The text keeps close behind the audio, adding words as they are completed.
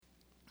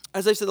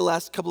As I've said the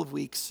last couple of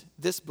weeks,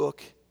 this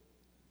book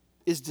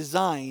is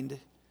designed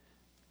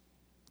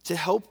to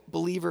help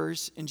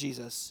believers in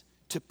Jesus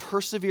to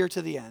persevere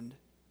to the end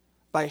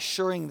by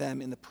assuring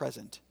them in the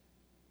present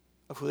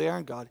of who they are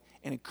in God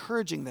and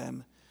encouraging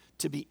them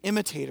to be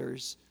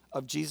imitators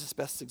of Jesus'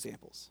 best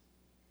examples.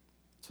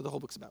 That's what the whole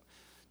book's about.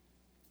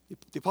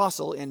 The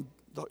apostle and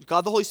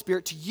God the Holy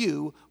Spirit to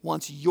you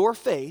wants your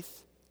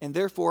faith and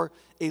therefore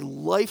a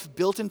life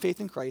built in faith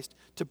in Christ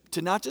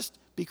to not just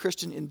be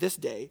Christian in this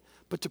day,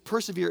 but to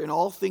persevere in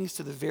all things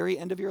to the very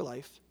end of your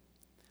life.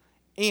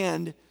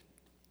 And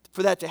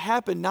for that to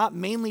happen, not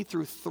mainly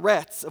through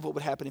threats of what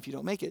would happen if you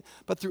don't make it,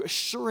 but through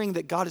assuring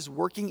that God is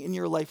working in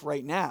your life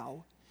right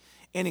now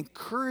and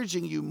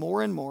encouraging you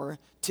more and more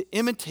to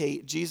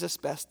imitate Jesus'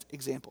 best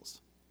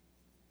examples.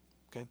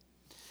 Okay?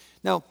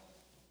 Now,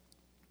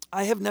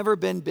 I have never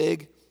been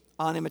big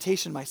on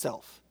imitation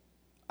myself.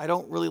 I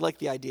don't really like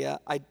the idea.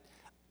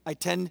 I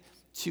tend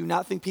to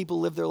not think people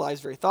live their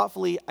lives very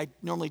thoughtfully. I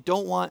normally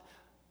don't want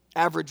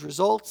average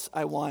results.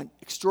 I want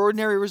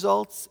extraordinary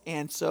results,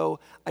 and so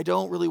I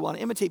don't really want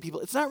to imitate people.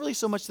 It's not really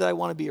so much that I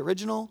want to be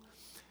original,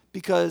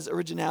 because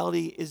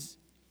originality is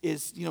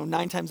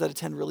 9 times out of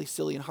 10 really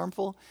silly and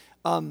harmful.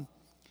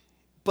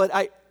 But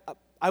I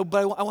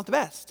want the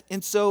best.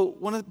 And so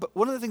one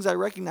of the things I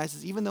recognize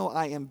is, even though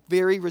I am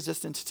very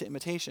resistant to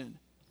imitation,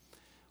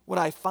 when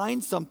I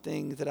find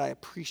something that I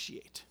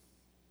appreciate,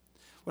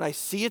 when I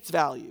see its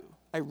value,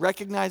 I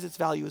recognize its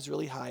value is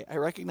really high. I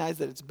recognize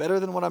that it's better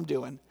than what I'm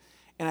doing,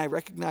 and I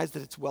recognize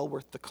that it's well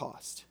worth the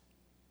cost.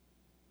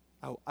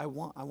 I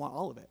want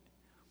all of it,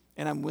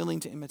 and I'm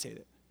willing to imitate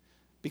it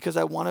because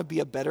I want to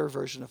be a better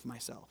version of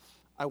myself.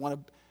 I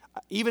want to,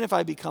 even if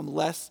I become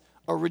less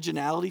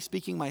originality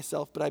speaking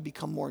myself, but I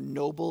become more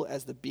noble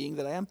as the being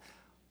that I am,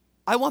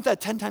 I want that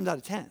 10 times out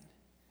of 10.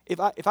 If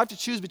I have to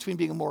choose between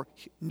being a more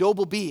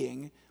noble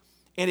being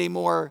and a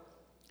more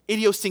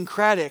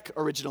idiosyncratic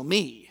original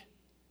me,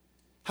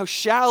 how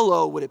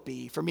shallow would it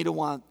be for me to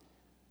want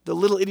the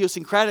little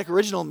idiosyncratic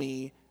original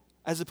me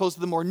as opposed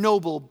to the more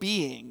noble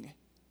being?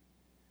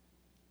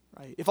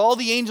 Right? If all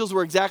the angels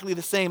were exactly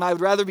the same, I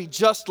would rather be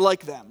just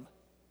like them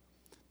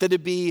than to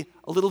be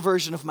a little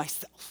version of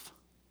myself.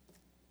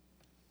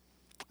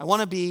 I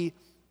want to be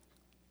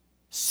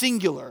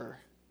singular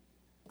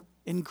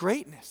in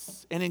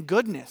greatness and in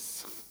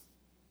goodness,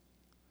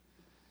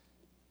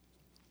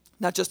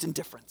 not just in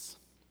difference,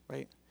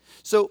 right?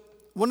 So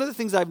one of the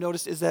things I've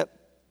noticed is that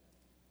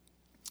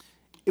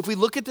if we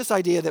look at this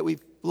idea that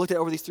we've looked at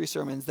over these 3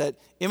 sermons, that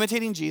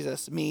imitating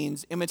Jesus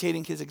means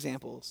imitating his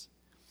examples,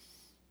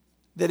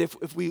 that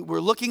if we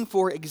were looking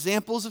for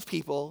examples of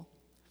people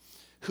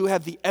who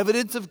have the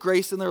evidence of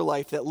grace in their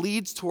life that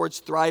leads towards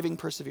thriving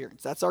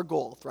perseverance, that's our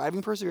goal.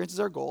 Thriving perseverance is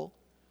our goal.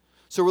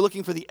 So we're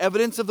looking for the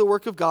evidence of the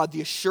work of God,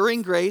 the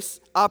assuring grace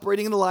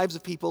operating in the lives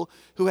of people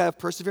who have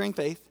persevering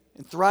faith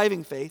and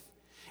thriving faith.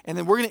 And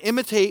then we're going to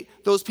imitate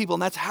those people,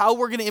 and that's how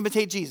we're going to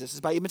imitate Jesus,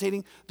 is by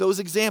imitating those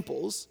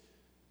examples,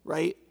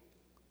 right?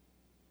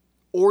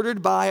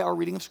 Ordered by our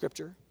reading of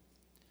Scripture.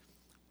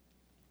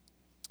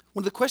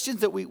 One of the questions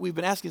that we've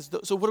been asking is,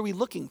 so what are we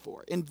looking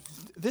for? In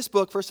this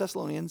book, 1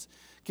 Thessalonians,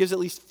 gives at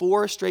least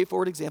 4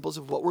 straightforward examples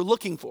of what we're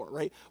looking for,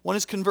 right? One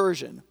is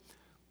conversion.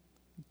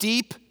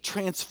 Deep,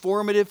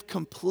 transformative,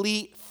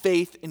 complete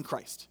faith in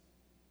Christ.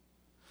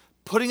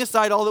 Putting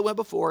aside all that went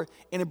before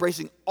and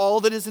embracing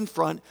all that is in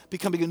front,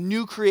 becoming a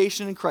new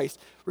creation in Christ,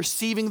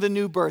 receiving the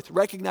new birth,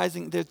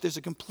 recognizing that there's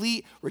a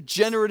complete,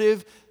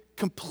 regenerative,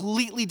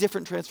 completely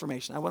different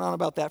transformation. I went on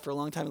about that for a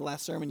long time in the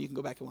last sermon. You can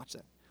go back and watch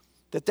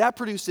that. That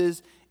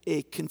produces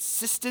a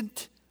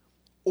consistent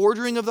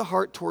ordering of the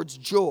heart towards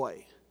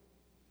joy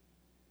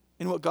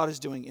in what God is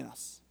doing in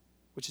us,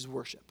 which is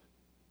worship,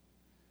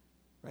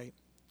 right?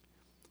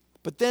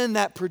 But then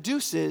that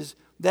produces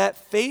that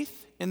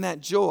faith and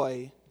that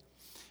joy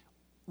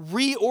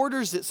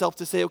reorders itself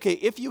to say, okay,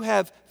 if you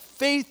have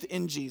faith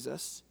in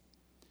Jesus,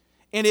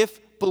 and if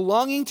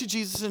belonging to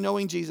Jesus and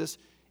knowing Jesus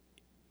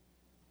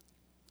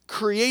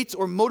creates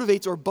or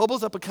motivates or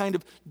bubbles up a kind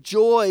of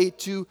joy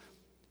to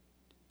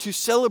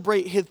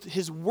celebrate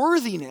his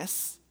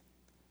worthiness,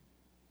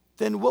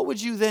 then what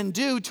would you then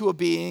do to a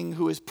being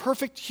who is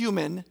perfect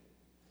human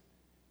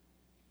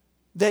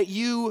that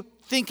you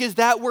think is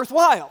that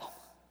worthwhile?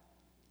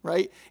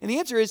 Right? And the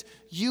answer is,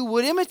 you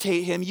would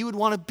imitate him. You would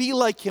want to be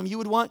like him. You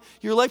would want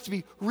your life to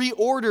be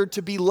reordered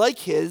to be like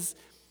his,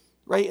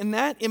 right? And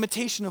that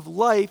imitation of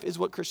life is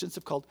what Christians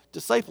have called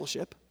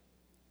discipleship.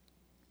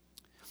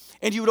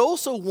 And you would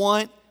also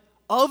want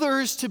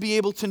others to be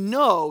able to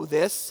know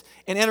this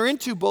and enter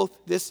into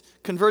both this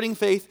converting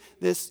faith,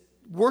 this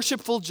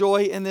worshipful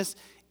joy, and this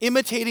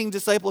imitating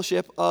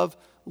discipleship of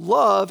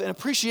love and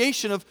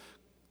appreciation of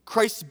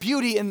Christ's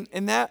beauty, and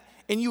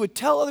you would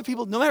tell other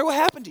people, no matter what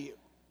happened to you.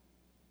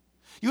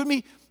 You would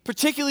be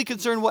particularly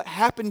concerned what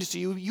happened to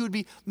you. You would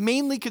be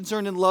mainly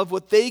concerned in love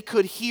what they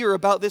could hear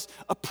about this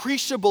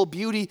appreciable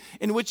beauty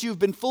in which you've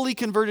been fully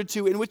converted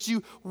to, in which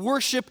you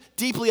worship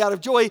deeply out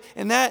of joy.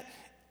 And that,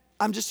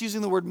 I'm just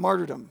using the word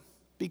martyrdom,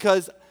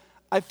 because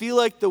I feel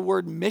like the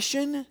word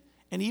mission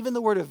And even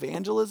the word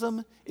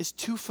evangelism is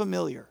too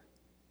familiar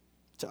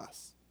to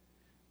us.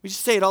 We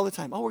just say it all the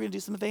time. Oh, we're going to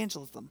do some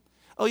evangelism.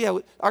 Oh, yeah,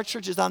 our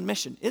church is on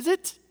mission. Is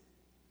it?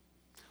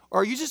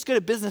 Or are you just good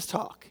at business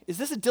talk? Is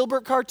this a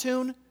Dilbert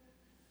cartoon?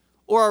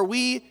 Or are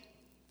we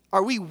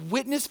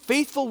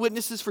faithful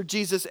witnesses for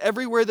Jesus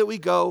everywhere that we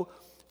go,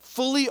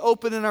 fully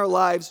open in our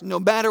lives, no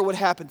matter what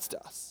happens to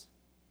us?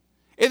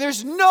 And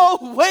there's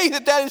no way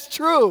that is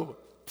true.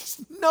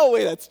 There's no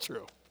way that's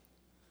true.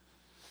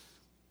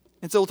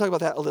 And so we'll talk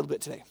about that a little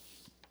bit today.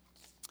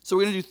 So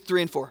we're going to do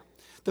 3 and 4.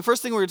 The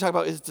first thing we're going to talk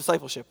about is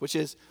discipleship, which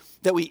is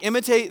that we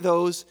imitate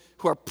those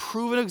who are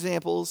proven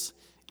examples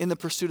in the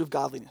pursuit of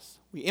godliness.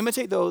 We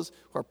imitate those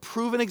who are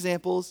proven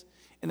examples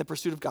in the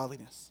pursuit of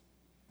godliness,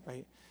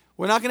 right?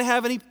 We're not going to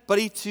have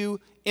anybody to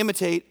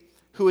imitate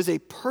who is a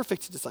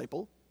perfect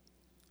disciple,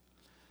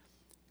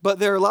 but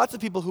there are lots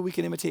of people who we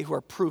can imitate who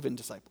are proven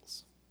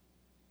disciples.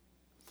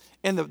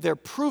 And their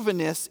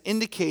provenness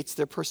indicates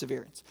their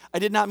perseverance. I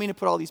did not mean to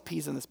put all these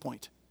P's in this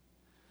point.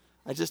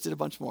 I just did a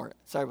bunch more.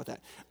 Sorry about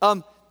that.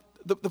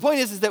 The point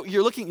is that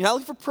you're not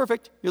looking for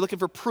perfect, you're looking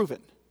for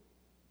proven.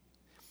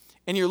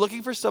 And you're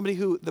looking for somebody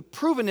who the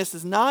provenness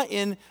is not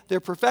in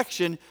their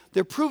perfection.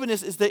 Their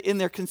provenness is in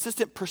their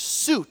consistent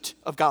pursuit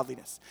of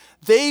godliness.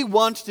 They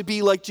want to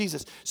be like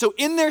Jesus. So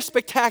in their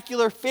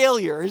spectacular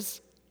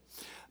failures,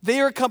 they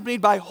are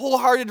accompanied by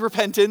wholehearted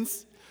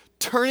repentance,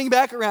 turning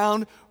back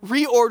around,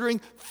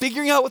 reordering,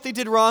 figuring out what they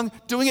did wrong,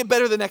 doing it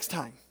better the next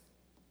time.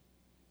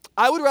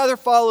 I would rather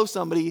follow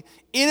somebody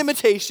in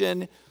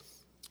imitation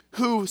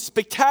who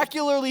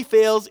spectacularly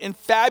fails and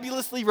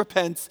fabulously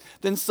repents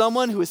than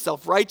someone who is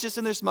self-righteous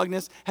in their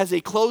smugness, has a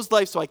closed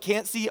life so I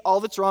can't see all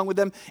that's wrong with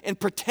them, and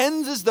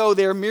pretends as though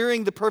they're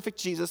mirroring the perfect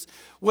Jesus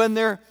when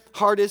their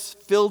heart is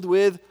filled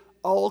with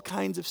all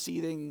kinds of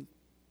seething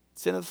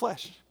sin of the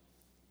flesh.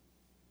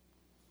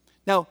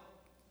 Now,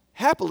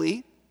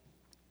 happily,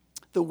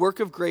 the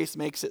work of grace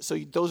makes it so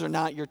those are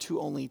not your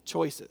 2 only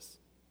choices.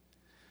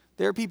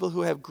 There are people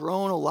who have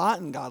grown a lot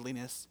in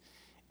godliness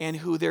and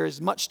who there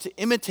is much to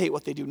imitate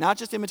what they do, not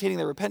just imitating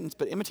their repentance,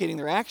 but imitating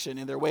their action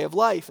and their way of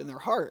life and their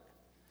heart.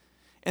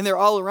 And they're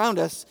all around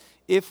us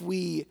if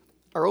we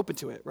are open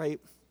to it, right?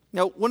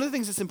 Now, one of the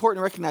things that's important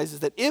to recognize is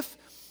that if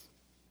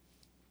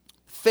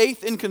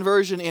faith in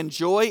conversion and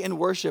joy in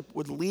worship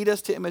would lead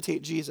us to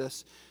imitate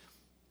Jesus,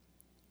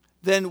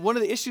 then one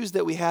of the issues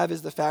that we have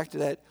is the fact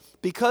that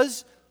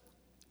because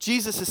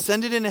Jesus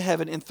ascended into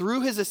heaven, and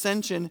through his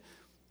ascension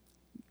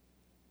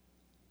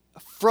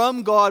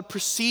from God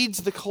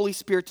proceeds the Holy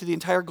Spirit to the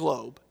entire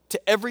globe, to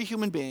every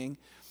human being,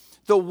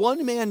 the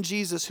one man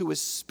Jesus who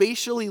was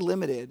spatially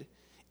limited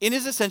in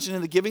his ascension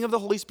and the giving of the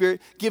Holy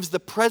Spirit gives the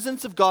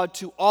presence of God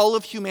to all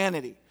of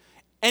humanity.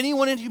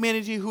 Anyone in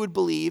humanity who would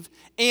believe,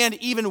 and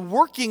even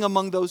working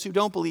among those who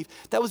don't believe.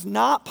 That was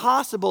not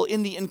possible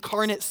in the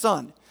incarnate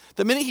Son.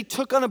 The minute he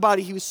took on a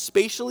body, he was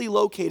spatially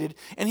located,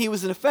 and he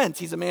was an offense.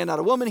 He's a man, not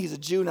a woman. He's a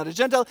Jew, not a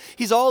Gentile.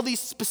 He's all these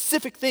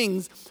specific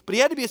things, but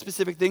he had to be a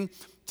specific thing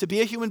to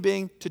be a human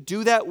being, to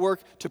do that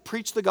work, to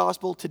preach the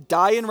gospel, to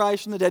die and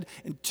rise from the dead,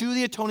 and do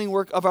the atoning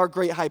work of our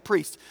great high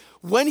priest.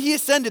 When he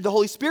ascended, the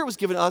Holy Spirit was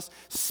given us.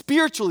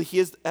 Spiritually, he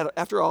is,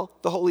 after all,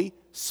 the Holy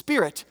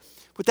Spirit.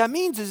 What that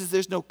means is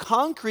there's no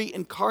concrete,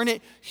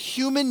 incarnate,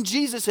 human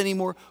Jesus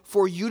anymore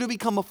for you to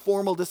become a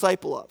formal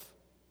disciple of,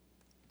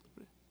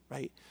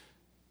 right?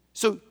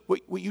 So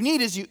what you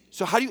need is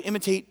so how do you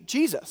imitate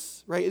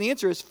Jesus, right? And the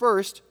answer is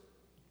first,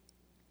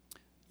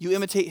 you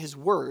imitate his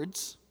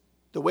words,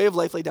 the way of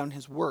life laid down in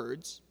his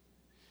words,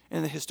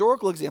 and the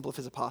historical example of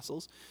his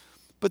apostles.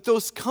 But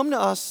those come to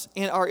us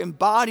and are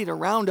embodied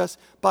around us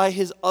by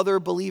his other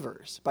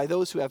believers, by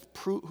those who have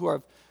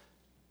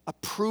a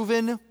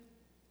proven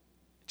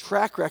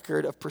track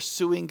record of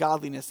pursuing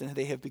godliness, and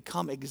they have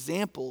become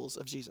examples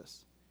of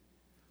Jesus.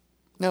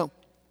 Now,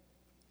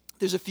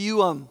 there's a few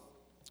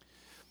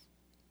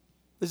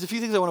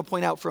things I want to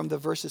point out from the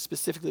verses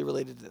specifically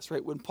related to this,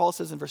 right? When Paul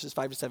says in verses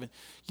 5-7,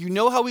 you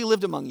know how we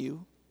lived among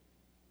you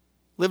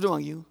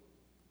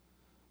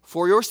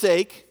for your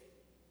sake.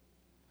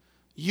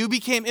 You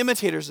became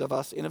imitators of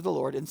us and of the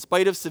Lord in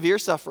spite of severe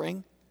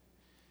suffering,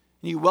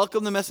 and you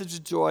welcomed the message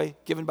of joy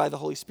given by the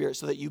Holy Spirit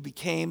so that you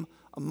became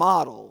a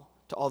model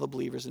to all the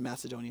believers in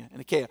Macedonia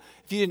and Achaia.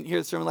 If you didn't hear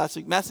the sermon last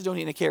week,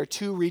 Macedonia and Achaia are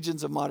 2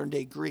 regions of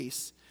modern-day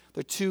Greece.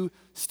 They're 2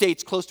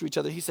 states close to each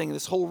other. He's saying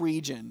this whole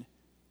region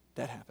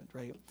that happened,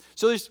 right?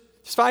 So there's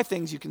 5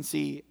 things you can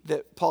see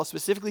that Paul is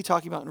specifically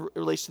talking about in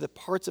relation to the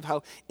parts of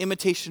how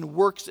imitation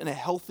works in a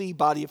healthy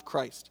body of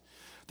Christ.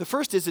 The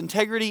first is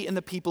integrity in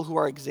the people who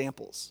are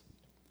examples,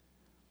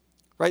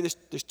 right?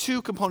 There's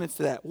 2 components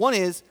to that. One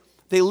is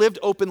they lived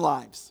open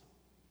lives.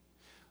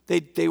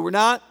 They were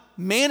not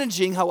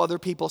managing how other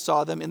people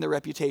saw them in their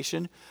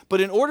reputation,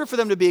 but in order for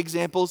them to be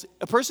examples,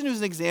 a person who's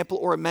an example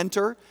or a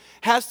mentor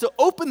has to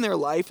open their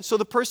life so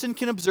the person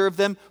can observe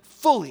them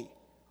fully.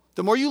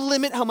 The more you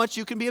limit how much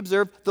you can be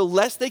observed, the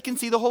less they can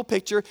see the whole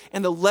picture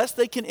and the less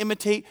they can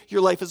imitate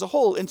your life as a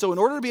whole. And so in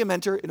order to be a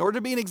mentor, in order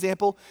to be an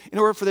example, in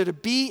order for there to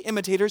be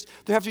imitators,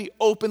 there have to be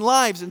open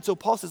lives. And so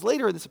Paul says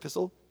later in this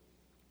epistle,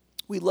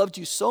 We loved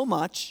you so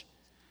much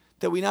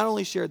that we not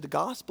only shared the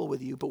gospel with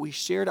you, but we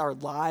shared our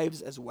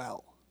lives as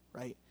well,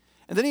 right?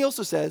 And then he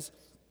also says,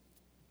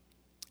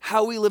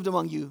 how we lived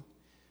among you,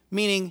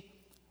 meaning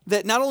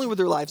that not only were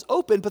their lives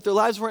open, but their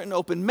lives weren't an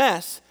open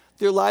mess.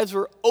 Their lives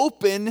were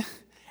open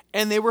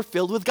and they were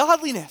filled with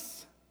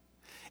godliness.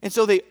 And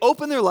so they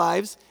opened their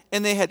lives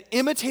and they had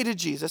imitated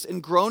Jesus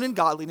and grown in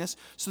godliness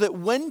so that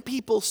when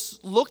people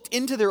looked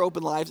into their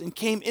open lives and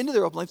came into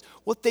their open lives,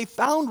 what they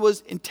found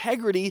was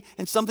integrity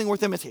and something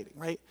worth imitating,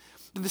 right?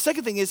 And the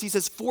second thing is he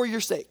says, for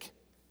your sake.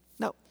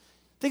 Now,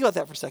 think about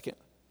that for a second.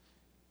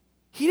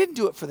 He didn't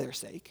do it for their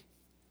sake.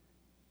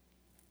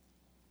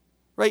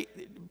 Right?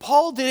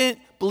 Paul didn't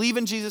believe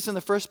in Jesus in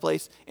the first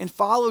place and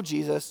follow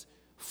Jesus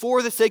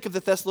for the sake of the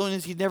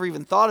Thessalonians he'd never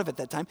even thought of at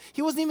that time.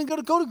 He wasn't even going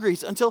to go to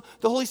Greece until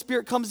the Holy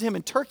Spirit comes to him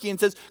in Turkey and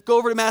says, go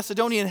over to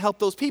Macedonia and help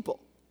those people.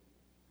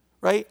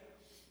 Right?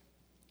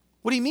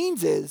 What he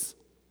means is,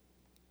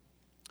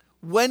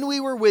 when we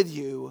were with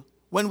you,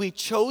 when we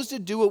chose to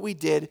do what we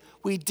did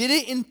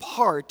it in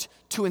part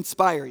to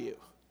inspire you.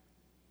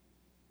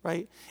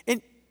 Right?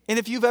 And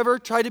if you've ever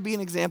tried to be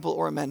an example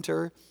or a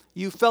mentor,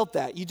 you felt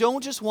that. You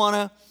don't just want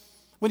to,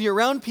 when you're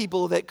around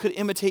people that could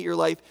imitate your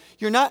life,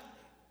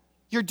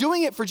 you're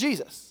doing it for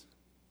Jesus,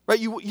 right?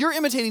 You're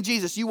imitating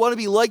Jesus. You want to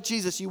be like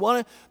Jesus. You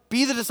want to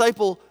be the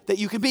disciple that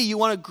you can be. You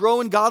want to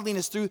grow in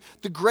godliness through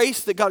the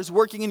grace that God is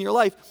working in your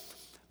life.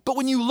 But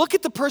when you look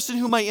at the person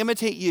who might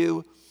imitate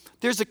you,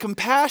 there's a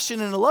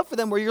compassion and a love for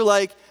them where you're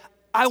like,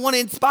 I want to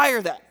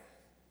inspire that,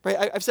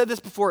 right? I've said this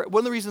before.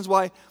 One of the reasons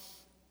why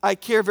I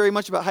care very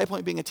much about High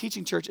Point being a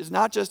teaching church is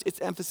not just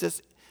its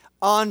emphasis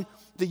on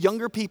the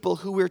younger people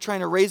who we're trying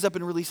to raise up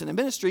and release in a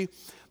ministry,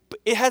 but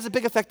it has a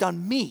big effect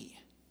on me.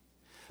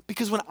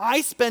 Because when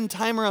I spend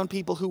time around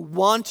people who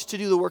want to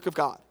do the work of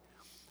God,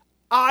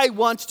 I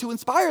want to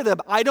inspire them.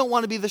 I don't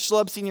want to be the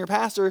schlub senior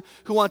pastor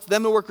who wants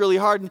them to work really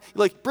hard and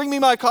like, bring me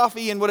my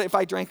coffee, and what if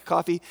I drank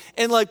coffee?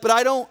 And like, but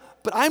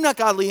I'm not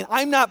godly and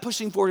I'm not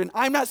pushing forward and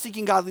I'm not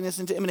seeking godliness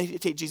and to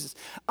imitate Jesus.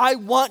 I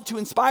want to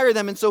inspire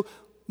them. And so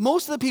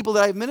most of the people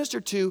that I've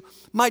ministered to,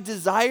 my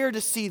desire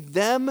to see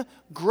them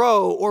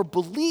grow or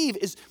believe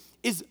is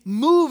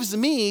moves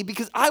me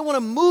because I want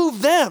to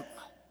move them.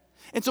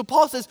 And so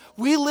Paul says,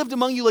 we lived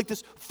among you like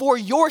this for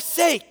your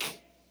sake.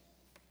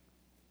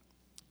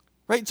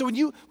 Right? So when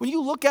you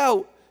look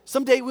out,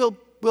 someday we'll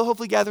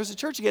hopefully gather as a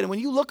church again. And when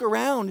you look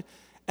around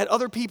at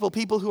other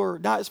people who are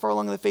not as far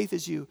along in the faith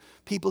as you,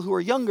 people who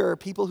are younger,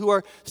 people who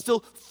are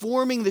still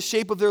forming the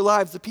shape of their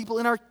lives, the people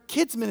in our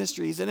kids'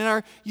 ministries and in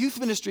our youth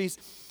ministries,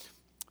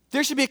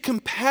 there should be a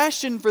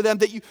compassion for them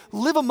that you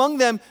live among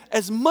them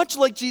as much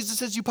like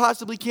Jesus as you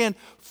possibly can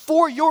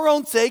for your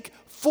own sake,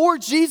 for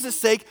Jesus'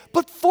 sake,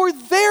 but for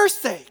their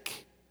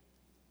sake.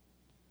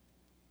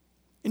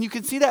 And you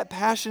can see that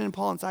passion in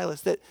Paul and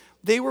Silas, that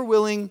they were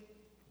willing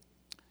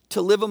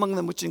to live among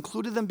them, which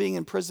included them being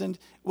imprisoned,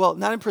 well,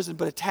 not imprisoned,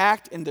 but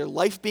attacked and their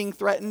life being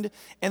threatened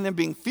and them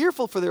being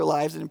fearful for their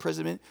lives in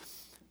imprisonment.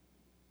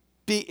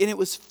 And it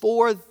was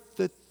for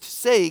the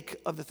sake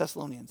of the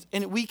Thessalonians.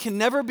 And we can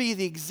never be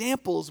the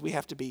examples we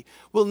have to be.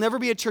 We'll never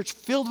be a church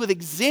filled with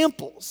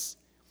examples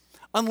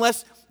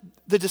unless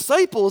the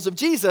disciples of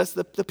Jesus,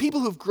 the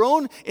people who've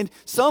grown in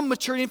some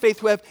maturity in faith,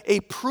 who have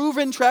a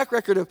proven track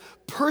record of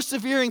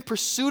persevering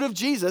pursuit of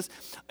Jesus,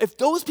 if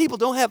those people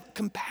don't have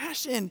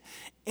compassion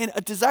and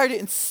a desire to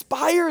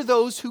inspire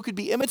those who could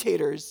be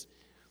imitators,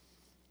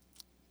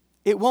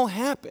 it won't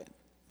happen.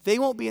 They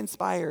won't be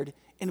inspired,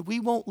 and we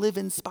won't live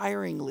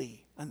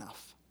inspiringly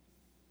enough.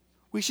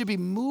 We should be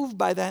moved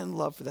by that and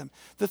love for them.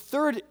 The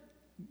third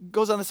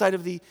goes on the side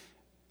of the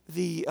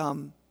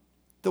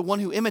one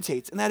who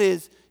imitates, and that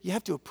is you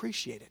have to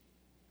appreciate it.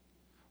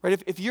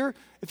 Right? If you're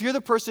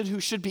the person who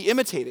should be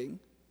imitating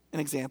an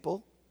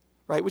example,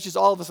 right, which is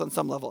all of us on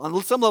some level.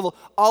 On some level,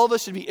 all of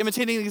us should be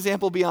imitating an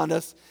example beyond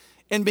us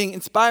and being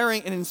an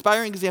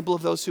inspiring example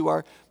of those who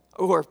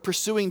are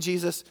pursuing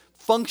Jesus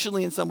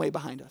functionally in some way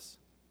behind us.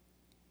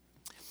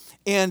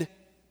 And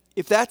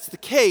if that's the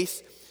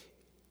case,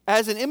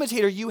 as an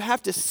imitator, you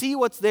have to see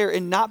what's there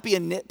and not be a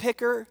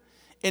nitpicker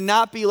and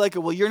not be like,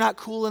 well, you're not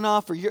cool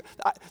enough, or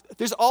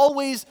there's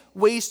always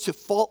ways to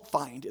fault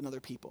find in other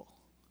people.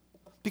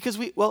 It's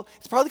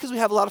probably because we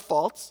have a lot of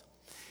faults.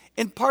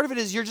 And part of it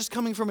is you're just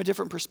coming from a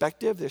different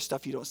perspective. There's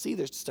stuff you don't see.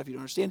 There's stuff you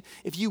don't understand.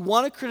 If you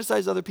want to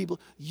criticize other people,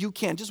 you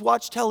can. Just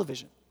watch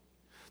television.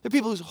 There are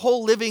people whose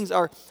whole livings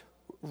are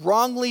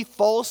wrongly,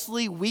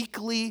 falsely,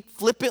 weakly,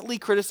 flippantly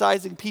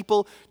criticizing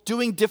people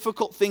doing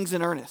difficult things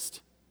in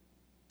earnest.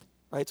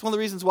 Right? It's one of the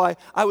reasons why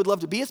I would love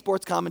to be a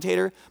sports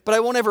commentator, but I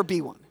won't ever be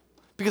one.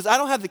 Because I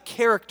don't have the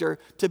character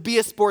to be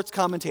a sports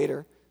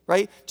commentator,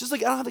 right? Just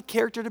like I don't have the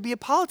character to be a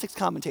politics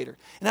commentator.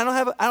 And I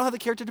don't have the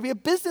character to be a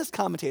business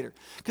commentator.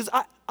 Because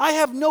I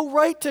have no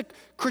right to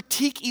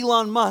critique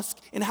Elon Musk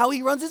and how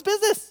he runs his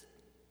business.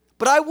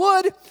 But I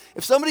would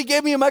if somebody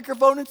gave me a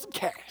microphone and some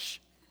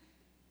cash.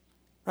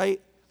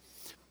 Right?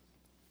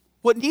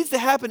 What needs to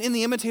happen in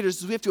the imitators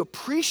is we have to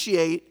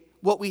appreciate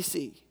what we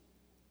see.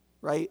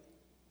 Right?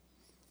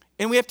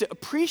 And we have to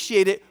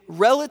appreciate it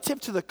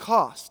relative to the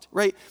cost,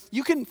 right?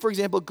 You can, for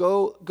example,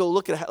 go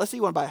look at a house. Let's say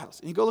you want to buy a house,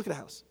 and you go look at a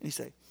house, and you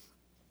say,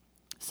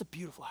 "This is a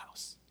beautiful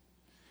house."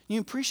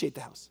 You appreciate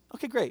the house.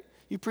 Okay, great.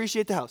 You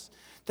appreciate the house.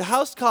 The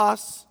house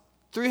costs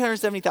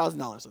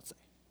 $370,000, let's say,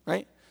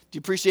 right? Do you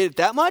appreciate it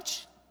that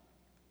much?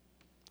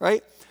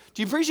 Right?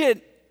 Do you appreciate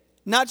it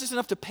not just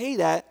enough to pay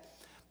that,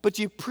 but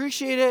do you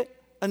appreciate it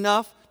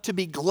enough to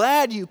be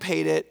glad you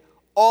paid it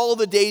all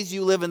the days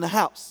you live in the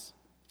house?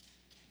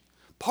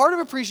 Part of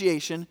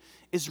appreciation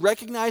is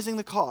recognizing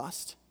the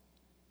cost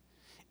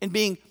and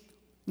being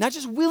not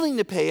just willing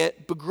to pay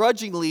it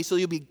begrudgingly so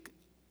you'll be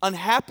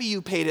unhappy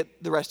you paid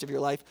it the rest of your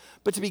life,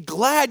 but to be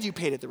glad you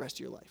paid it the rest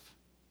of your life,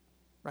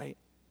 right?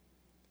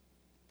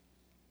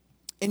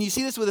 And you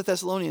see this with the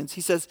Thessalonians.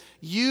 He says,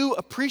 you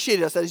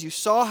appreciated us, that is, you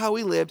saw how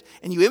we lived,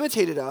 and you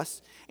imitated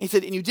us. And he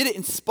said, and you did it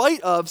in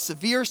spite of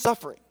severe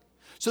suffering.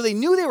 So they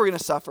knew they were going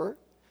to suffer.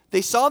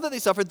 They saw that they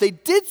suffered. They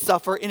did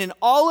suffer, and in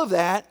all of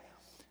that,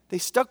 they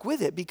stuck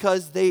with it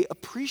because they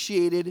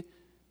appreciated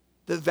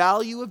the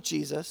value of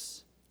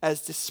Jesus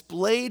as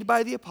displayed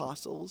by the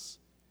apostles,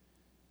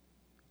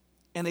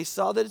 and they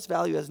saw that its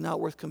value as not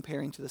worth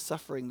comparing to the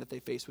suffering that they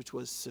faced, which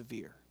was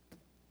severe.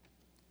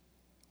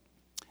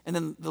 And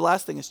then the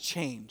last thing is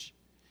change.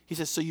 He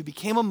says, so you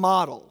became a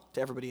model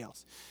to everybody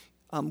else.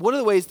 One of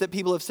the ways that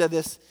people have said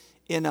this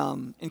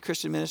in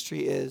Christian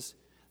ministry is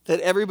that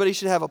everybody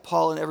should have a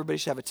Paul and everybody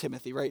should have a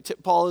Timothy, right?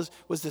 Paul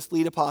was this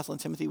lead apostle, and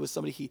Timothy was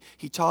somebody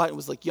he taught and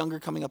was like younger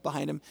coming up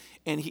behind him.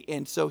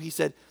 And so he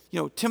said,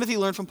 Timothy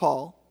learned from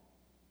Paul,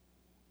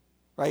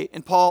 right?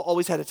 And Paul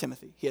always had a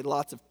Timothy. He had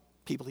lots of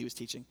people he was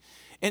teaching.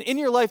 And in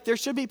your life, there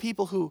should be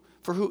people who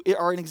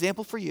are an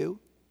example for you.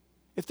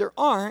 If there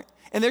aren't,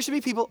 and there should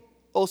be people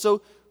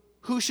also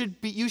who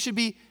you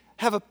should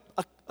have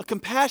a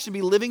compassion,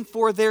 be living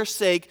for their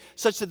sake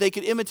such that they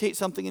could imitate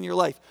something in your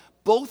life.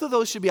 Both of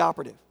those should be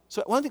operative.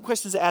 So one of the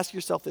questions to ask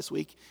yourself this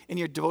week in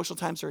your devotional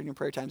times or in your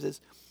prayer times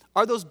is,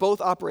 are those both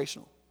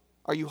operational?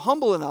 Are you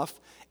humble enough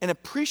and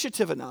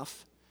appreciative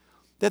enough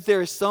that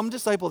there is some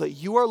disciple that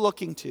you are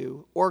looking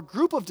to, or a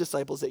group of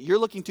disciples that you're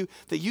looking to,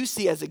 that you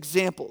see as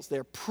examples?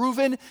 They're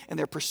proven in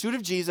their pursuit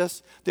of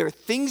Jesus. There are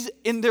things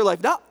in their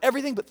life, not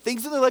everything, but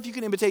things in their life you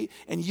can imitate,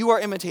 and you are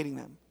imitating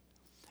them.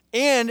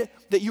 And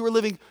that you are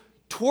living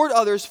toward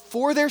others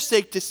for their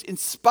sake to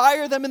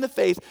inspire them in the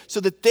faith so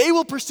that they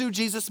will pursue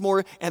Jesus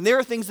more, and there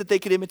are things that they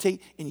could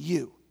imitate in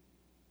you.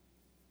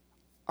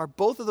 Are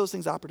both of those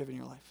things operative in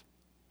your life?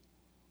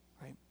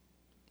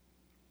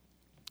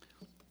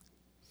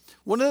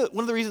 One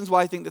of the reasons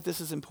why I think that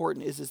this is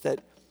important is that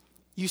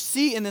you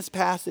see in this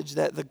passage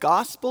that the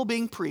gospel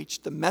being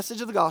preached, the message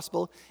of the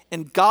gospel,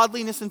 and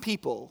godliness in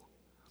people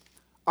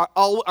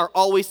are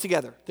always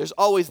together. There's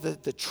always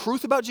the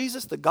truth about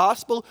Jesus, the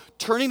gospel,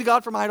 turning to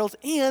God from idols,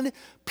 and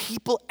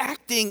people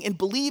acting and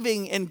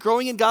believing and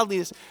growing in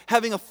godliness,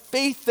 having a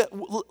faith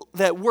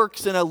that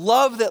works, and a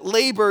love that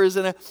labors,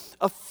 and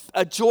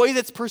a joy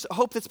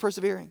hope that's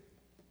persevering,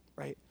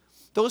 right?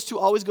 Those two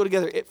always go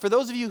together. For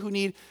those of you who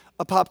need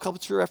a pop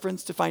culture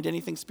reference to find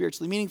anything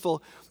spiritually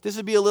meaningful, this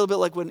would be a little bit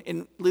like when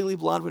in Legally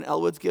Blonde, when Elle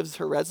Woods gives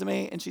her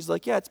resume, and she's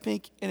like, yeah, it's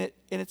pink, and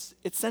it's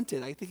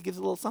scented. I think it gives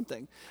it a little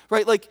something,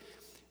 right? Like,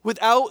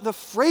 without the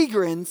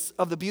fragrance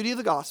of the beauty of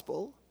the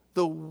gospel,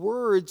 the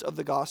words of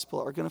the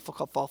gospel are going to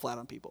fall flat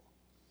on people.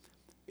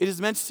 It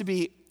is meant to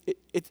be,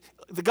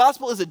 the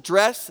gospel is a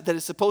dress that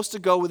is supposed to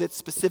go with its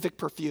specific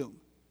perfume.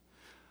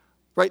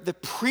 Right? The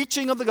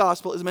preaching of the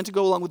gospel is meant to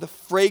go along with the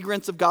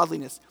fragrance of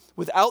godliness.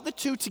 Without the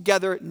two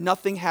together,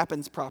 nothing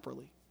happens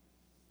properly.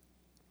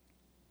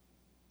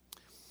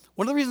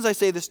 One of the reasons I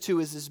say this too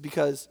is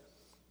because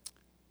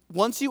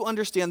once you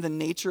understand the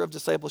nature of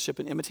discipleship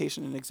and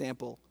imitation and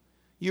example,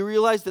 you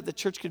realize that the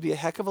church could be a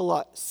heck of a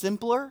lot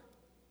simpler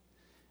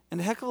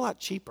and a heck of a lot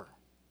cheaper.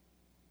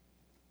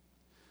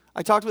 I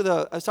was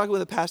talking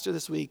with a pastor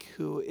this week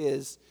who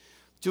is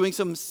doing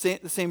the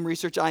same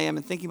research I am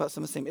and thinking about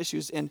some of the same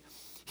issues, and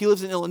he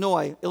lives in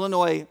Illinois.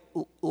 Illinois,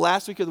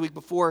 last week or the week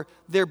before,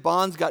 their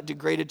bonds got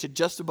degraded to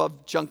just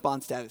above junk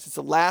bond status. It's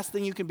the last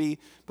thing you can be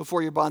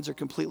before your bonds are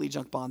completely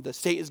junk bond. The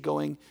state is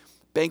going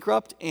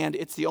bankrupt, and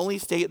it's the only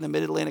state in the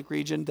mid-Atlantic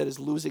region that is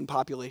losing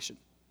population.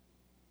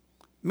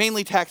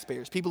 Mainly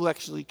taxpayers, people who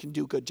actually can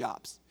do good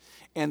jobs.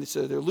 And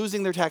so they're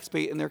losing their tax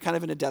pay, and they're kind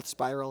of in a death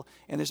spiral,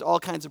 and there's all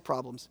kinds of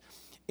problems.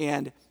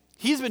 And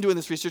he's been doing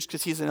this research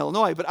because he's in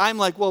Illinois, but I'm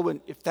like, well,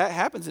 if that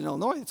happens in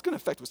Illinois, it's going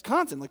to affect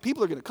Wisconsin. Like,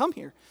 people are going to come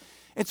here.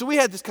 And so we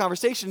had this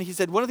conversation, and he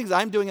said, one of the things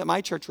I'm doing at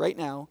my church right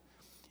now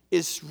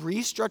is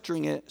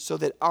restructuring it so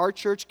that our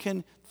church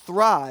can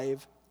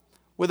thrive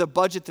with a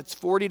budget that's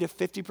 40 to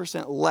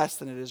 50% less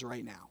than it is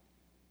right now.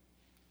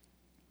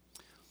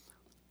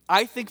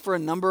 I think for a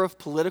number of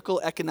political,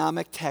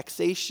 economic,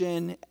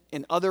 taxation,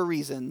 and other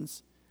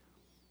reasons,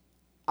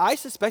 I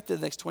suspect that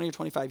the next 20 or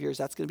 25 years,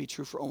 that's going to be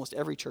true for almost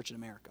every church in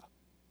America.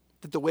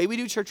 That the way we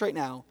do church right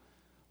now,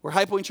 we're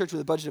High Point Church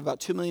with a budget of about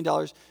 $2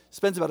 million,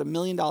 spends about $1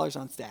 million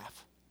on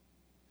staff.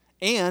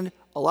 And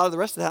a lot of the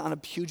rest of that on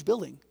a huge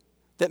building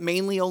that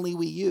mainly only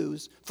we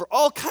use for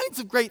all kinds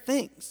of great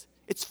things.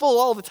 It's full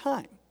all the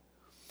time.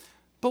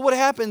 But what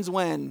happens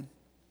when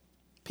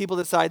people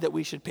decide that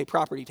we should pay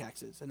property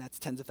taxes, and that's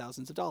tens of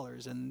thousands of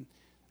dollars, and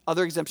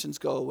other exemptions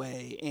go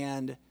away,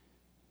 and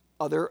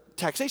other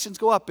taxations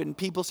go up, and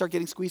people start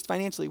getting squeezed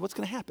financially? What's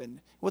going to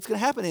happen? What's going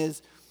to happen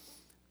is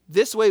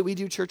this way we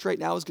do church right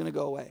now is going to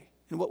go away.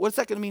 And what's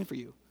that going to mean for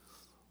you?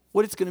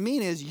 What it's going to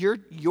mean is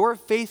your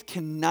faith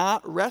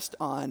cannot rest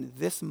on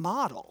this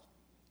model.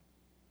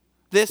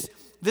 This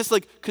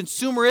like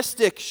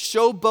consumeristic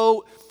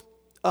showboat,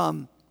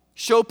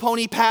 show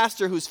pony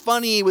pastor who's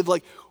funny with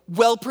like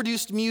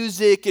well-produced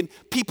music and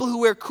people who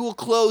wear cool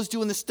clothes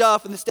doing the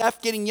stuff and the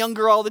staff getting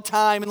younger all the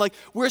time and like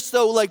we're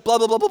so like blah,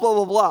 blah, blah, blah, blah,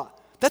 blah, blah.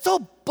 That's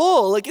all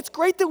bull. Like it's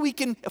great that we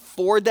can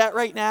afford that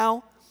right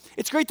now.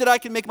 It's great that I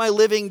can make my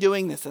living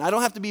doing this and I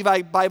don't have to be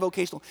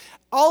bivocational.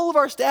 All of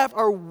our staff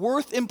are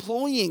worth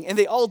employing and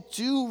they all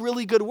do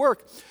really good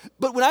work.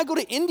 But when I go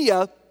to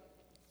India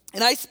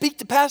and I speak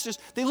to pastors,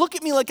 they look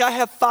at me like I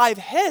have 5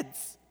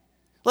 heads.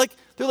 Like,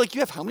 they're like, you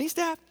have how many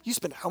staff? You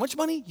spend how much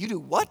money? You do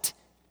what?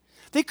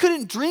 They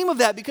couldn't dream of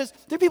that because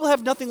their people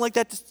have nothing like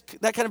that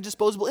kind of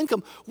disposable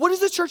income. What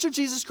is the Church of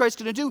Jesus Christ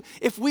going to do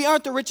if we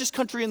aren't the richest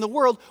country in the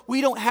world?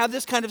 We don't have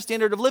this kind of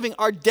standard of living.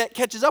 Our debt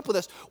catches up with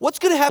us. What's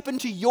going to happen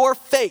to your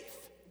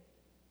faith?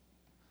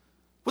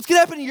 What's going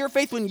to happen to your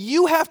faith when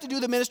you have to do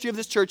the ministry of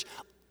this church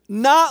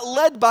not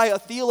led by a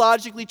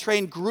theologically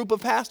trained group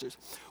of pastors?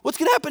 What's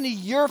going to happen to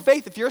your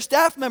faith if you're a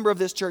staff member of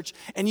this church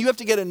and you have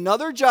to get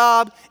another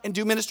job and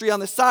do ministry on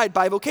the side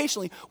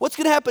bivocationally? What's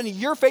going to happen to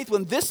your faith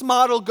when this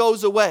model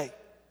goes away?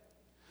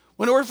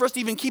 When in order for us to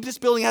even keep this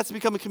building, it has to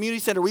become a community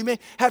center. We may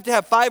have to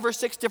have 5 or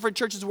 6 different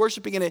churches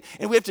worshiping in it,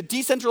 and we have to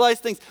decentralize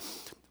things.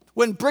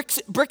 When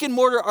brick and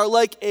mortar are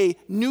like a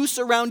noose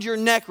around your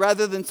neck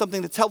rather than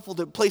something that's helpful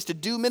to a place to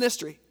do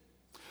ministry,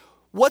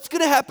 what's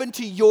going to happen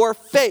to your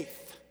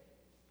faith?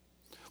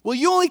 Will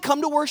you only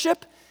come to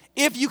worship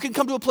if you can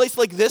come to a place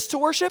like this to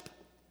worship?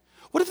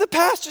 What if the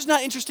pastor's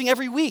not interesting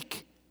every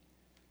week?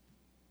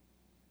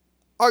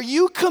 Are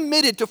you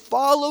committed to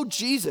follow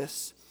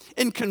Jesus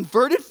in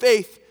converted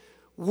faith,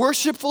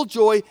 worshipful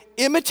joy,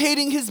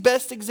 imitating his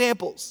best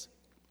examples,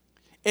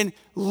 and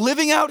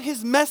living out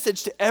his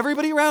message to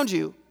everybody around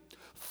you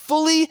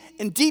fully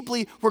and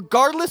deeply,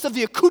 regardless of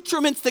the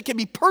accoutrements that can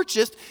be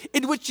purchased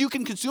in which you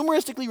can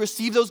consumeristically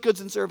receive those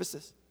goods and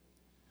services?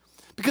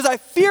 Because I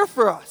fear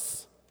for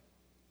us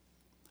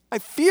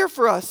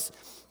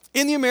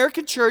in the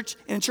American church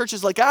and in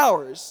churches like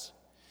ours,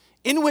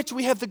 in which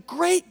we have the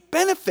great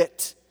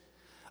benefit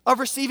of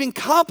receiving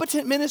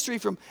competent ministry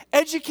from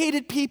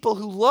educated people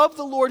who love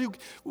the Lord,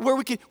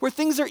 where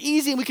things are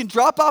easy and we can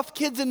drop off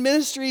kids in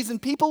ministries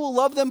and people will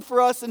love them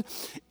for us. And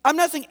I'm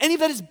not saying any of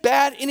that is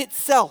bad in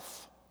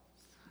itself.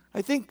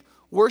 I think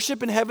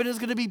worship in heaven is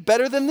going to be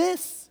better than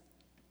this.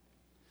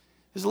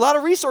 There's a lot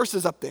of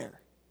resources up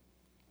there.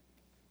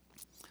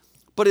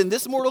 But in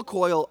this mortal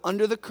coil,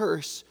 under the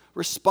curse,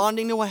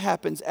 responding to what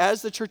happens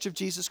as the Church of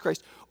Jesus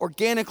Christ,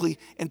 organically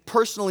and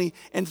personally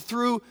and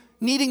through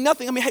needing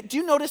nothing. I mean, do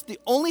you notice the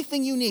only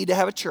thing you need to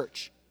have a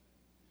church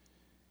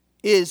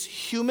is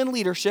human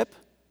leadership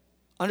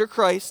under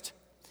Christ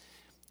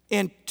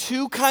and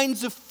 2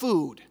 kinds of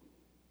food?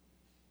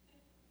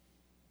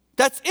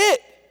 That's it.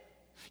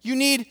 You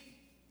need,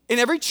 in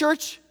every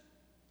church,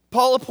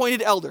 Paul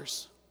appointed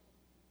elders.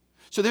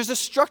 So there's a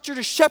structure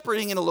to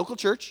shepherding in a local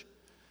church,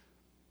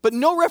 but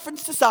no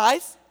reference to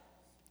size.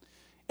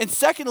 And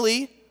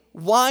secondly,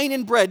 wine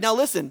and bread. Now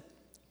listen,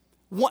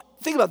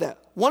 think about that.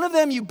 One of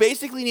them you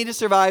basically need to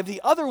survive.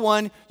 The other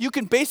one you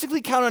can basically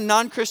count on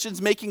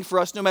non-Christians making for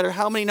us no matter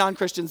how many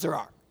non-Christians there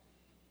are.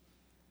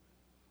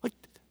 Like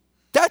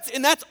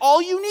that's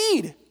all you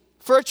need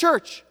for a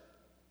church.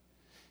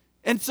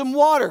 And some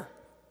water,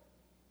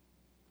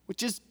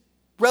 which is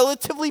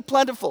relatively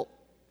plentiful.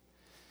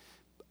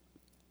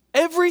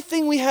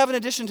 Everything we have in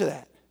addition to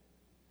that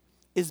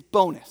is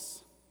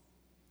bonus.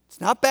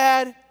 It's not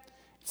bad.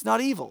 It's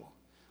not evil.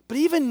 But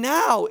even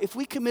now, if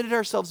we committed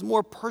ourselves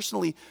more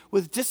personally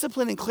with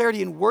discipline and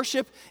clarity in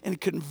worship and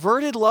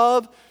converted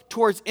love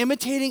towards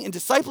imitating and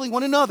discipling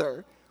one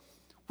another,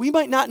 we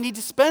might not need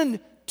to spend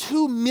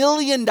 $2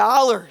 million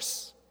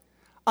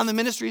on the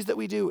ministries that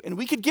we do. And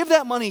we could give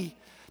that money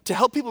to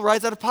help people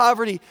rise out of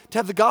poverty, to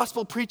have the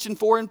gospel preached in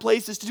foreign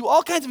places, to do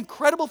all kinds of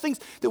incredible things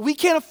that we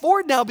can't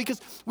afford now because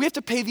we have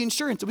to pay the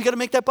insurance, and we got to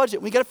make that budget,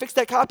 and we got to fix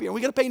that copier, and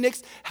we got to pay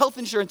Nick's health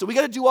insurance, and we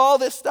got to do all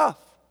this stuff.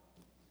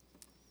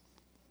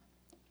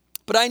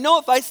 But I know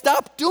if I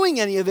stop doing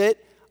any of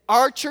it,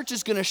 our church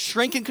is going to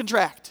shrink and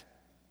contract.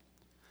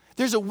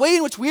 There's a way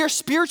in which we are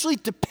spiritually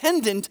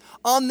dependent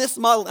on this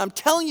model. And I'm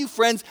telling you,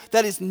 friends,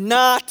 that is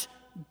not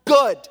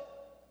good.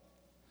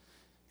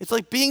 It's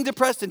like being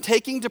depressed and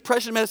taking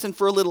depression medicine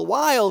for a little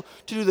while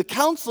to do the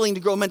counseling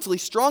to grow mentally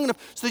strong enough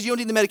so that you don't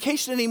need the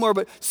medication anymore.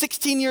 But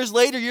 16 years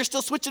later, you're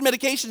still switching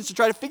medications to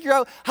try to figure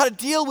out how to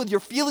deal with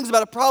your feelings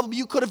about a problem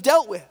you could have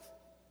dealt with.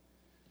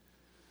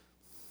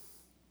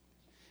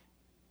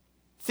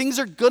 Things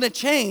are going to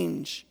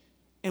change,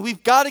 and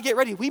we've got to get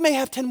ready. We may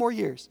have 10 more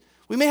years.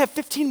 We may have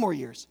 15 more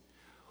years.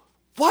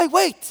 Why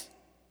wait?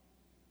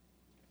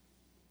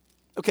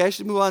 Okay, I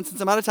should move on. Since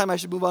I'm out of time, I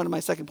should move on to my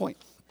second point.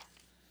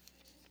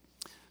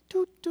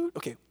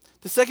 Okay,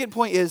 the second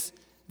point is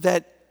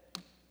that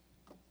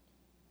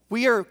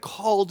we are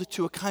called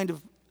to a kind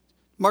of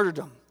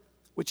martyrdom,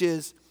 which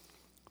is,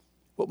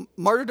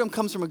 martyrdom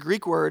comes from a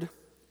Greek word,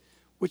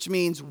 which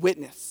means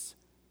witness.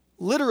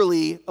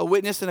 Literally, a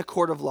witness in a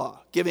court of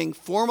law, giving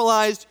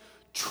formalized,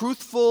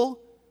 truthful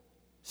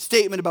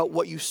statement about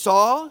what you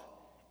saw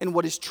and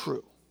what is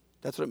true.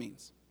 That's what it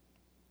means.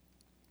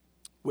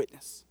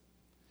 Witness.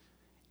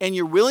 And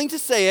you're willing to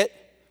say it,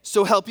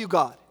 so help you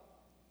God.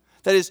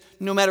 That is,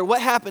 no matter what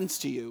happens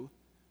to you,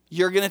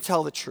 you're going to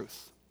tell the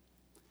truth.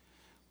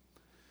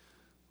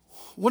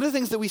 One of the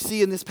things that we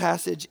see in this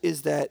passage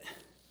is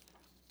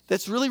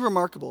that's really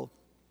remarkable,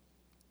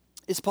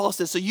 is Paul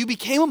says, so you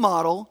became a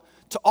model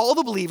to all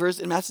the believers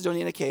in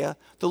Macedonia and Achaia.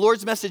 The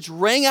Lord's message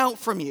rang out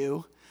from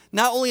you,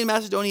 not only in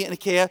Macedonia and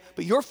Achaia,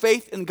 but your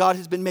faith in God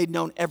has been made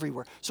known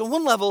everywhere. So on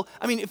one level,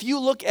 if you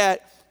look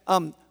at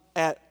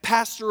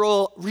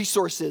pastoral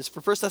resources for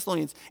 1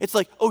 Thessalonians, it's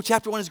like,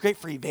 chapter 1 is great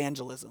for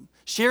evangelism.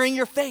 Sharing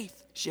your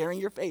faith.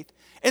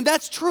 And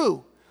that's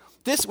true.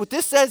 What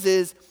this says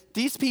is,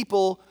 these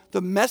people,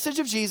 the message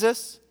of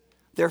Jesus,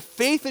 their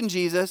faith in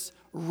Jesus,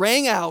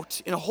 rang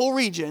out in a whole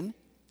region,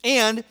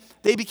 and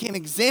they became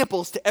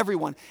examples to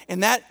everyone.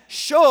 And that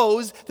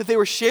shows that they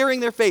were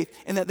sharing their faith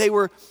and that they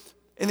were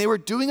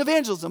doing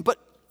evangelism. But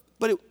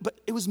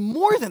it was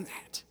more than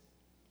that.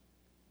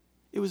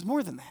 It was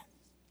more than that.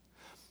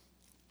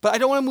 But I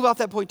don't want to move off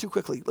that point too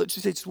quickly. Let's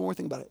just say just one more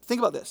thing about it. Think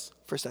about this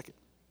for a second.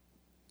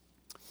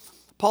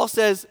 Paul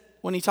says,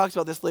 when he talks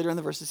about this later in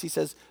the verses, he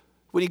says,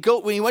 when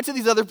he went to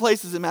these other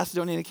places in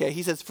Macedonia and Achaia,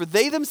 he says, for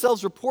they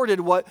themselves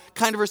reported what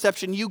kind of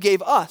reception you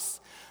gave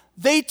us.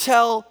 They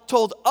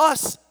told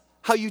us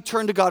how you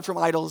turned to God from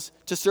idols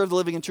to serve the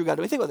living and true God.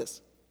 Let me think about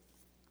this.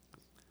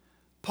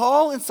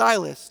 Paul and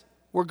Silas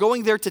were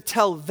going there to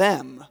tell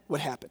them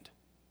what happened.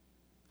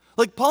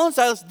 Like Paul and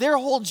Silas, their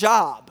whole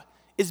job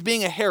is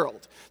being a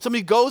herald.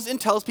 Somebody goes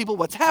and tells people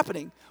what's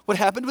happening, what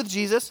happened with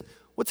Jesus,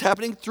 what's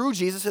happening through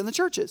Jesus in the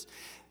churches.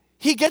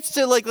 He gets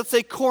to, let's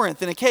say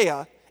Corinth and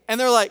Achaia, and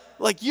they're like,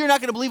 you're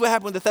not going to believe what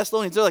happened with the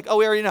Thessalonians. They're like,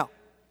 we already know.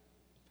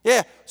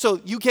 Yeah, so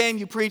you came,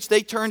 you preached,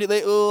 they turned it, they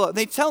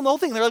tell them the whole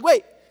thing. They're like,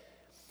 wait,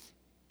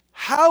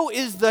 how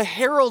is the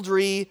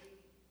heraldry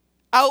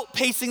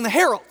outpacing the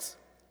heralds?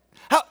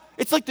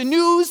 It's like the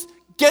news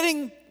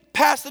getting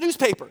past the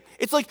newspaper.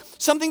 It's like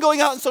something going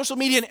out on social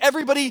media and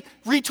everybody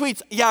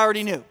retweets, I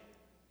already knew.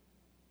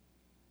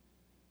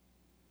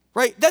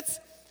 Right?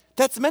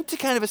 That's meant to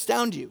kind of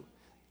astound you.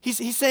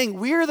 He's saying,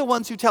 we're the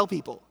ones who tell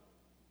people.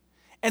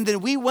 And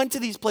then we went to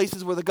these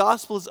places where the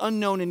gospel is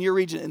unknown in your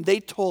region, and they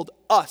told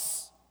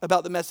us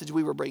about the message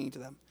we were bringing to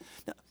them.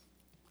 Now,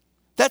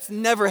 that's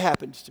never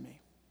happened to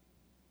me.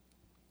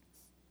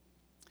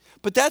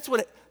 But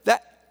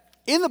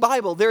in the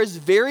Bible, there is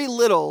very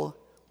little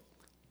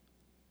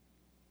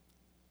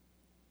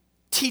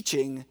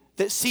teaching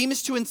that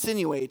seems to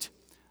insinuate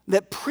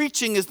that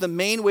preaching is the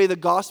main way the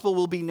gospel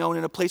will be known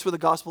in a place where the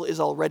gospel is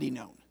already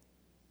known.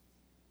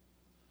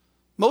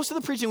 Most of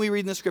the preaching we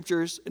read in the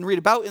scriptures and read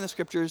about in the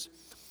scriptures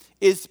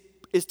is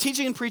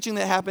teaching and preaching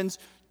that happens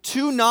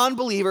to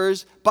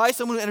non-believers by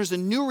someone who enters a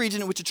new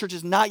region in which a church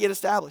is not yet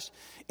established.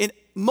 In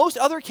most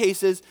other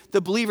cases,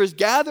 the believers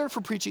gather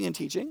for preaching and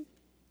teaching,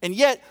 and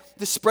yet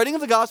the spreading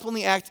of the gospel and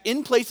the act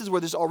in places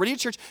where there's already a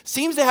church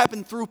seems to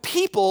happen through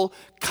people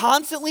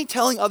constantly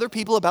telling other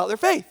people about their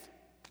faith.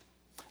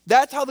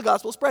 That's how the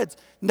gospel spreads,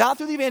 not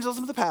through the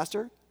evangelism of the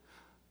pastor.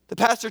 The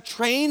pastor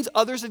trains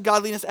others in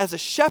godliness as a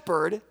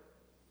shepherd,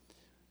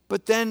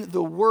 but then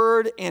the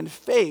word and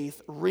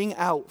faith ring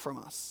out from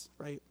us,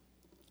 right?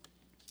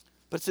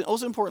 But it's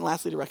also important,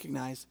 lastly, to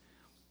recognize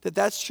that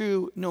that's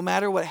true no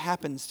matter what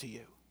happens to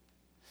you.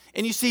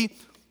 And you see,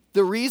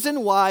 the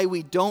reason why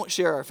we don't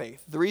share our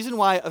faith, the reason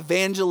why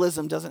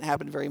evangelism doesn't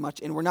happen very much,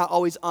 and we're not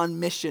always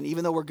on mission,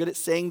 even though we're good at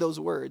saying those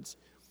words,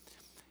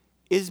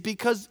 is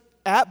because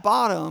at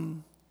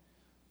bottom,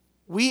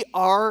 we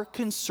are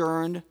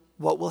concerned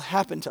what will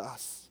happen to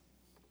us.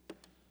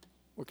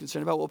 We're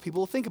concerned about what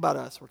people will think about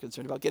us. We're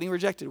concerned about getting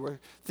rejected. We're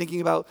thinking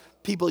about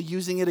people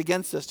using it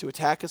against us to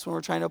attack us when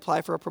we're trying to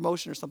apply for a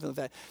promotion or something like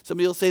that.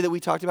 Somebody will say that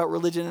we talked about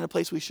religion in a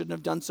place we shouldn't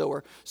have done so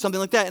or something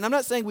like that. And I'm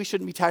not saying we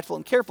shouldn't be tactful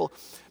and careful,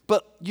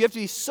 but you have to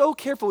be so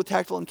careful with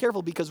tactful and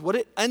careful because what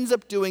it ends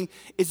up doing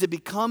is it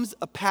becomes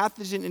a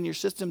pathogen in your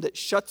system that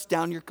shuts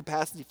down your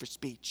capacity for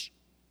speech.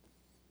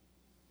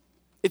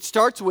 It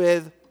starts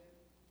with,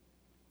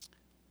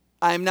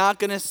 I'm not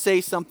going to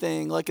say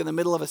something like in the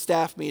middle of a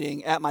staff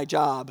meeting at my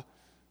job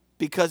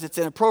because it's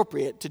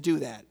inappropriate to do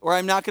that. Or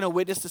I'm not going to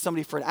witness to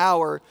somebody for an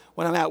hour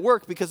when I'm at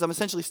work because I'm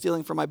essentially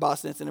stealing from my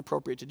boss and it's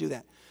inappropriate to do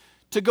that.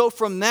 To go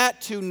from that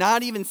to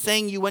not even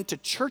saying you went to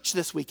church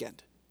this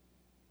weekend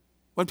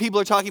when people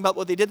are talking about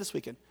what they did this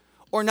weekend.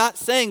 Or not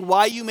saying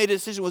why you made a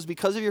decision was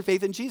because of your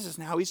faith in Jesus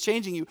and how he's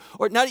changing you.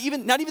 Or not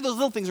even those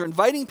little things, or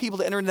inviting people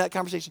to enter into that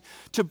conversation.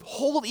 To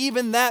hold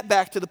even that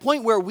back to the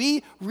point where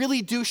we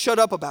really do shut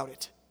up about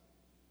it.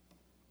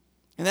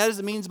 And that is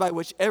the means by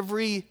which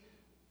every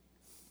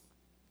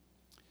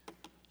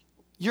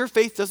Your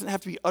faith doesn't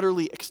have to be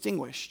utterly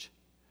extinguished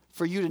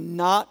for you to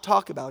not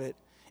talk about it.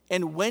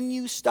 And when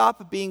you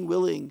stop being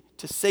willing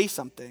to say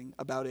something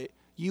about it,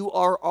 you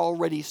are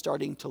already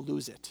starting to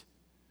lose it.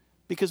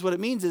 Because what it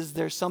means is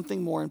there's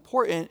something more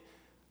important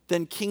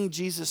than King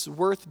Jesus'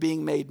 worth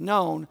being made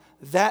known.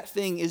 That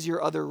thing is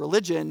your other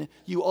religion.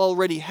 You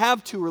already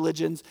have two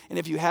religions, and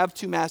if you have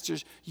two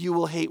masters, you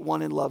will hate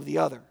one and love the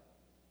other.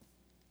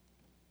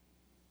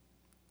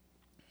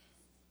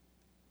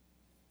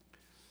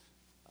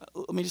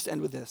 Let me just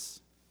end with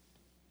this.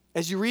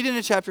 As you read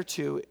into chapter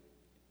 2,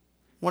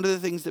 one of the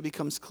things that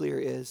becomes clear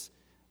is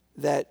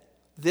that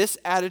this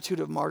attitude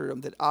of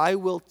martyrdom, that I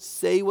will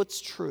say what's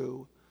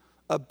true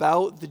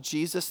about the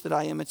Jesus that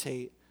I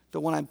imitate,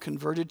 the one I'm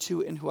converted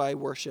to and who I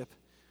worship,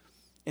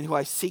 and who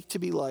I seek to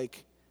be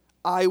like,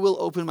 I will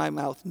open my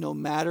mouth no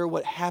matter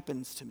what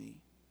happens to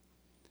me,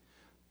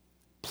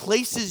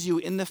 places you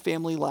in the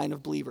family line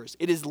of believers.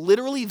 It is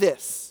literally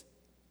this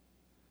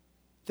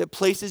that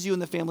places you in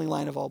the family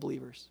line of all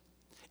believers.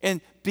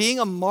 And being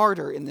a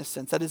martyr in this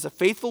sense, that is a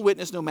faithful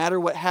witness no matter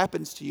what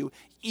happens to you,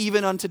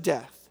 even unto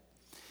death,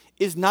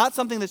 is not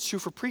something that's true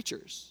for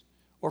preachers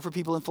or for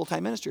people in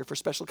full-time ministry or for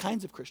special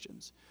kinds of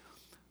Christians.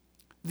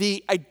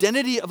 The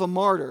identity of a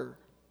martyr,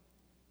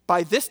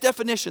 by this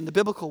definition, the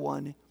biblical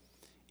one,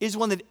 is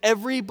one that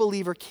every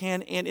believer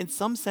can and in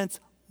some sense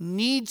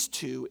needs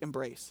to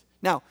embrace.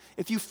 Now,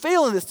 if you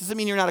fail in this, does it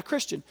mean you're not a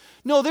Christian?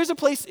 No, there's a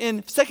place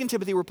in 2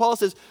 Timothy where Paul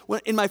says,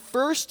 in my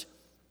first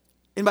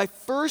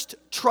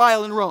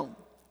trial in Rome,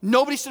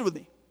 nobody stood with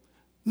me.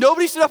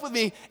 Nobody stood up with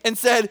me and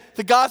said,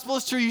 the gospel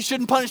is true, you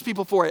shouldn't punish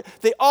people for it.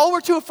 They all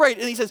were too afraid.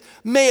 And he says,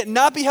 may it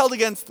not be held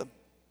against them.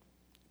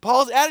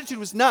 Paul's attitude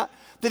was not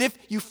that if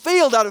you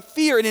failed out of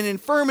fear and in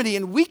infirmity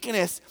and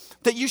weakness,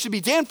 that you should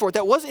be damned for it.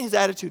 That wasn't his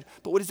attitude.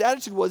 But what his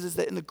attitude was is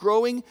that in the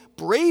growing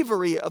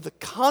bravery of the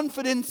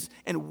confidence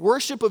and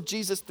worship of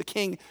Jesus the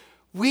King,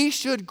 we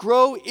should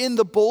grow in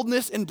the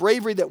boldness and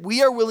bravery that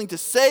we are willing to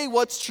say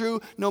what's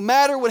true no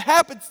matter what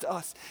happens to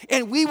us.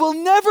 And we will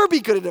never be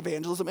good at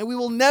evangelism, and we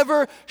will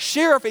never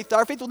share our faith.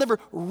 Our faith will never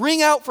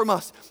ring out from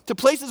us to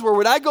places where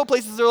when I go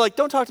places, they're like,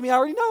 don't talk to me, I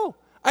already know.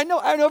 I know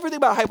everything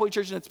about High Point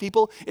Church and its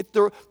people.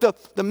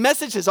 The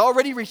message has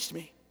already reached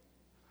me.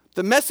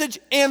 The message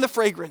and the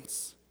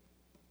fragrance.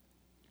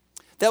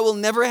 That will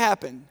never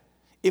happen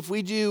if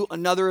we do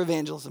another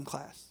evangelism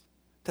class.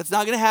 That's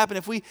not going to happen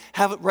if we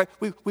have it right.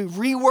 We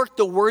rework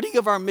the wording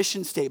of our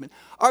mission statement.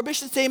 Our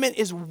mission statement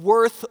is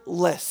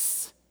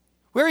worthless.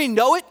 We already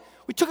know it.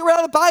 We took it right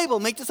out of the Bible,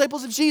 make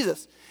disciples of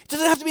Jesus. It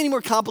doesn't have to be any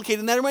more complicated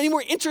than that or any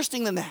more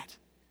interesting than that.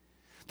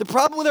 The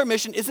problem with our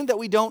mission isn't that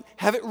we don't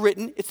have it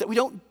written, it's that we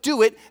don't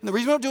do it. And the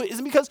reason we don't do it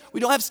isn't because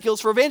we don't have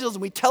skills for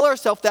evangelism. We tell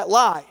ourselves that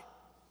lie.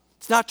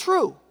 It's not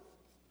true.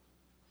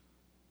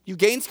 You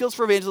gain skills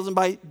for evangelism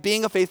by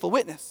being a faithful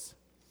witness.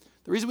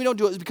 The reason we don't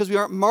do it is because we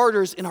aren't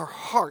martyrs in our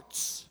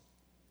hearts.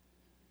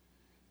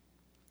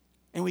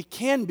 And we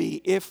can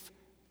be if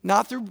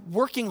not through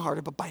working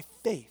harder, but by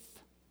faith.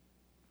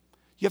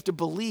 You have to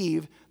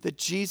believe that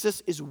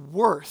Jesus is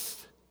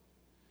worth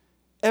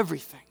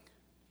everything.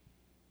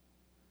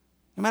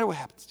 No matter what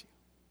happens to you.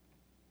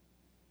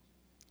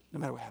 No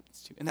matter what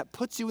happens to you. And that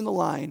puts you in the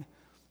line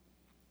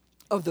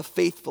of the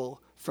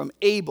faithful from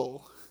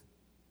Abel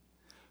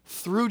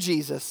through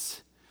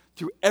Jesus,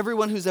 through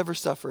everyone who's ever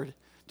suffered,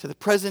 to the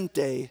present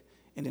day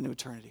and into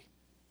eternity,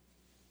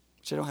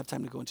 which I don't have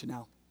time to go into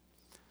now.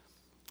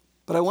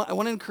 But I want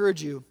to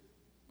encourage you,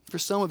 for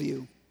some of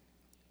you,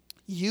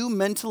 you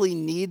mentally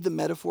need the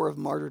metaphor of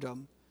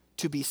martyrdom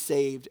to be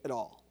saved at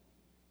all.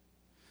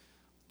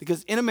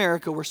 Because in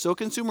America, we're so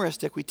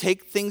consumeristic, we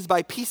take things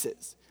by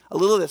pieces. A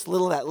little of this, a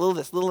little of that, a little of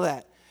this, a little of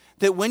that.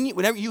 That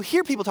whenever you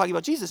hear people talking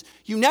about Jesus,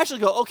 you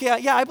naturally go, okay,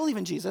 yeah, I believe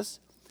in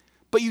Jesus.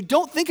 But you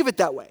don't think of it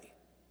that way.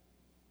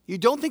 You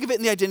don't think of it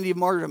in the identity of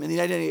martyrdom, in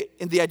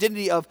the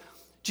identity of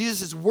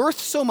Jesus is worth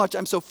so much,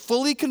 I'm so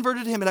fully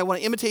converted to him, and I want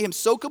to imitate him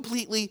so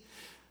completely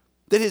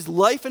that his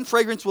life and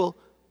fragrance will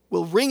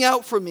ring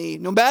out from me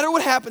no matter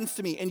what happens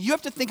to me. And you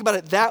have to think about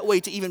it that way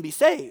to even be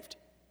saved.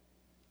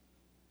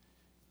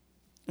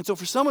 And so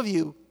for some of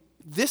you,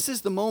 this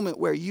is the moment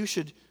where you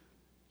should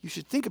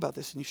think about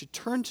this, and you should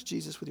turn to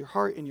Jesus with your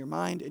heart and your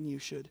mind, and you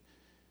should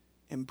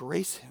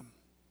embrace him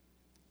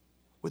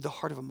with the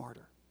heart of a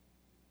martyr,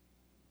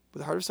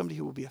 with the heart of somebody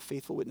who will be a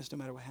faithful witness no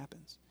matter what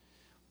happens.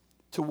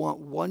 To want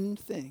one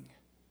thing,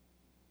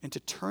 and to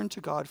turn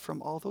to God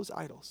from all those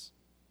idols,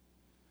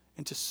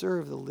 and to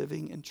serve the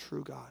living and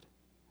true God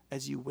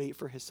as you wait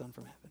for his Son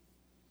from heaven.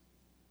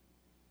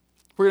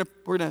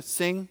 We're gonna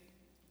sing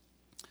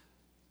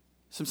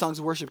some songs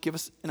of worship. Give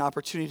us an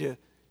opportunity to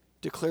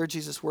declare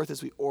Jesus' worth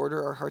as we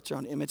order our hearts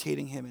around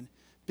imitating him and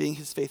being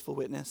his faithful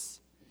witness.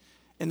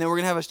 And then we're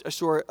going to have a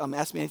short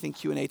Ask Me Anything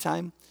Q&A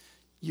time.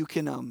 You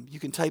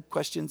can type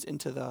questions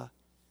into the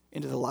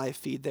live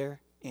feed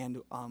there,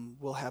 and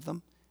we'll have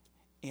them.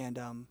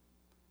 And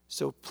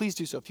so please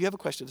do so. If you have a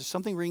question, if there's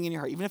something ringing in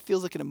your heart, even if it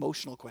feels like an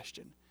emotional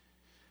question,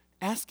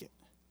 ask it.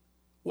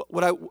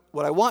 What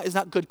I want is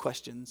not good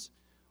questions.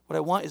 What I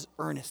want is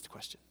earnest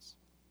questions.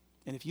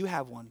 And if you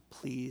have one,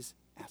 please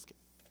ask it.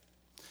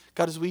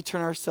 God, as we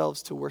turn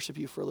ourselves to worship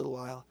you for a little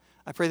while,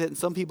 I pray that in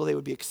some people they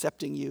would be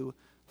accepting you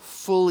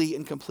fully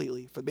and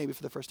completely, maybe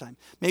for the first time.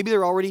 Maybe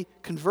they're already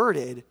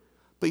converted,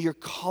 but you're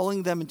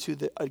calling them into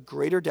a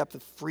greater depth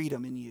of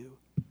freedom in you.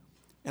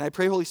 And I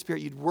pray, Holy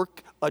Spirit, you'd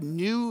work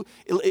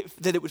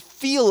that it would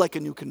feel like a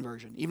new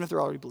conversion, even if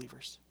they're already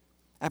believers.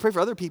 And I pray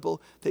for other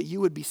people that you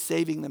would be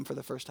saving them for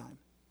the first time.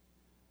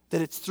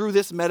 That it's through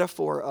this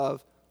metaphor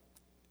of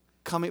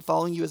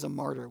following you as a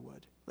martyr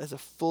would, as a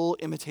full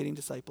imitating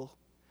disciple,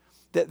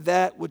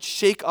 that would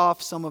shake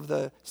off some of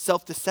the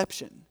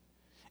self-deception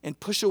and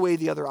push away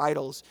the other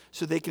idols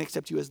so they can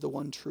accept you as the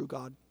one true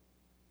God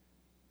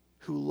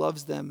who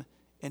loves them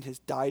and has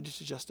died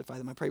to justify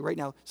them. I pray right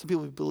now some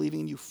people will be believing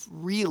in you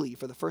really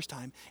for the first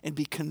time and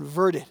be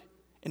converted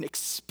and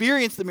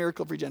experience the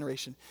miracle of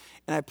regeneration.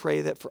 And I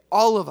pray that for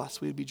all of us,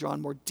 we would be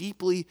drawn more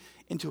deeply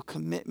into a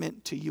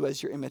commitment to you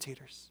as your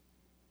imitators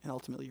and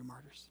ultimately your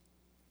martyrs.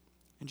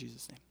 In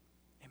Jesus' name.